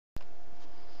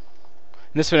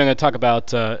In this one I'm going to talk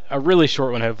about a really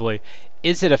short one, hopefully.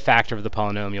 Is it a factor of the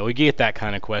polynomial? We get that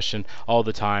kind of question all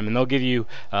the time, and they'll give you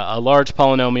a large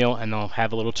polynomial and they'll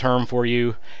have a little term for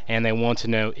you, and they want to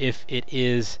know if it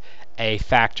is a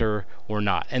factor or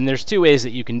not. And there's two ways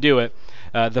that you can do it.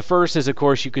 The first is, of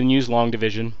course, you can use long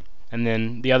division, and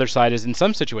then the other side is, in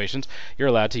some situations, you're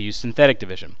allowed to use synthetic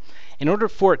division. In order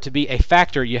for it to be a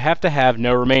factor, you have to have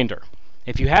no remainder.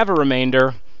 If you have a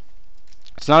remainder,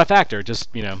 it's not a factor,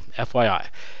 just, FYI.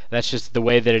 That's just the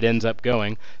way that it ends up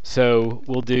going. So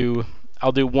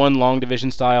I'll do one long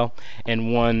division style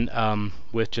and one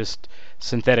with just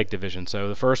synthetic division. So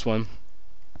the first one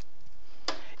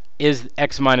is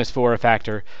x minus 4 a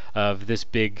factor of this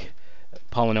big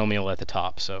polynomial at the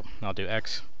top. So I'll do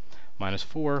x minus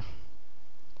 4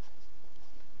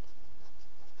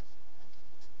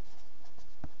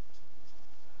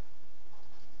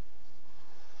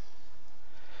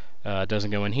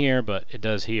 doesn't go in here, but it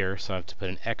does here, so I have to put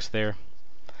an x there.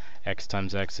 X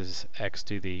times x is x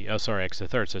to the, x to the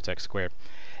third, so it's x squared.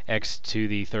 X to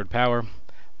the third power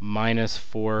minus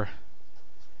 4x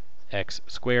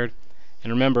squared.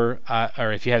 And remember,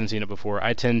 or if you haven't seen it before,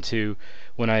 I tend to,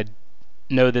 when I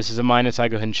know this is a minus, I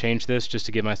go ahead and change this just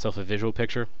to give myself a visual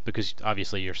picture, because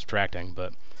obviously you're subtracting,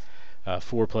 but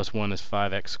 4 plus 1 is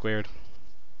 5x squared.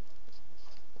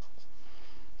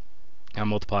 I'll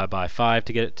multiply by 5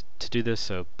 to get it to do this,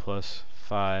 so plus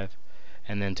 5,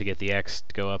 and then to get the x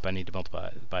to go up I need to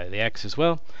multiply by the x as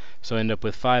well, so I end up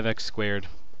with 5x squared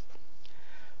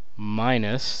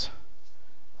minus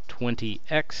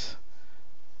 20x.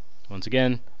 Once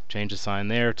again, change the sign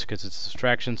there because it's a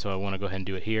subtraction, so I want to go ahead and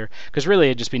do it here, because really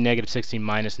it'd just be negative 16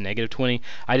 minus negative 20.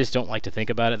 I just don't like to think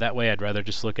about it that way. I'd rather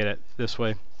just look at it this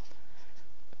way.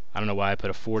 I don't know why I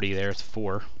put a 40 there. It's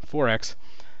 4x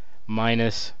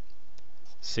minus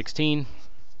 16,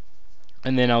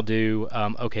 and then I'll do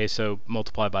so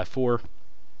multiply by 4,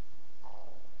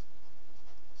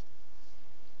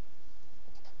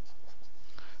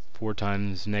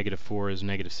 times negative 4 is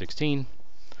negative 16,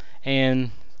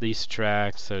 and these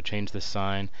subtract, so change the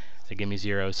sign, they give me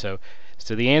 0. So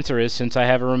the answer is, since I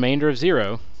have a remainder of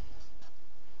 0,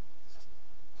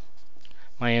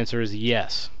 my answer is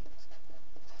yes,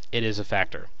 it is a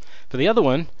factor. For the other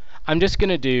one, I'm just going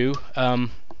to do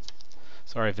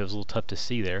sorry if it was a little tough to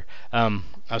see there. I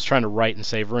was trying to write and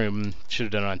save room. Should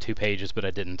have done it on 2 pages, but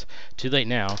I didn't. Too late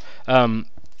now.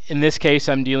 In this case,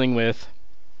 I'm dealing with,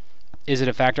 is it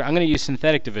a factor? I'm going to use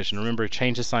synthetic division. Remember,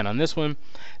 change the sign on this one.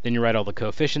 Then you write all the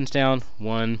coefficients down.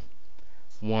 1,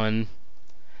 1,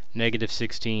 negative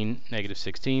 16, negative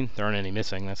 16. There aren't any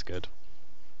missing. That's good.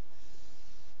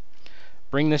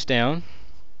 Bring this down.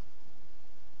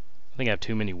 I think I have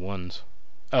too many ones.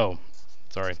 Oh,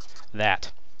 sorry.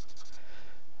 That.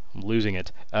 I'm losing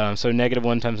it. So negative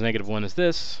 1 times negative 1 is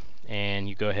this, and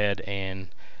you go ahead and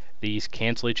these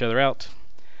cancel each other out.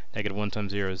 Negative 1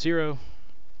 times 0 is 0.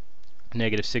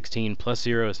 Negative 16 plus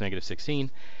 0 is negative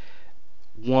 16.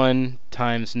 1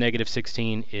 times negative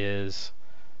 16 is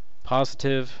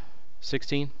positive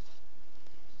 16.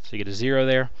 So you get a 0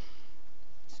 there.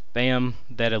 Bam,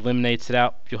 that eliminates it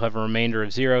out. You'll have a remainder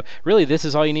of 0. Really, this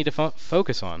is all you need to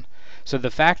focus on. So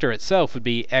the factor itself would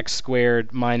be x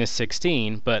squared minus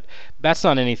 16, but that's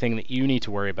not anything that you need to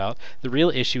worry about. The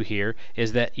real issue here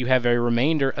is that you have a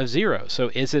remainder of 0. So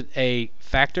is it a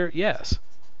factor? Yes.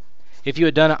 If you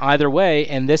had done it either way,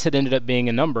 and this had ended up being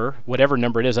a number, whatever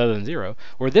number it is other than 0,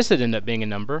 or this had ended up being a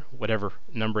number, whatever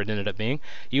number it ended up being,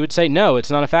 you would say, no,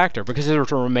 it's not a factor, because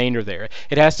there's a remainder there.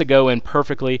 It has to go in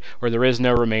perfectly, or there is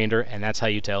no remainder, and that's how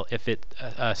you tell if it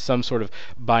some sort of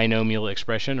binomial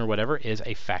expression or whatever is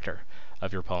a factor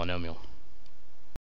of your polynomial.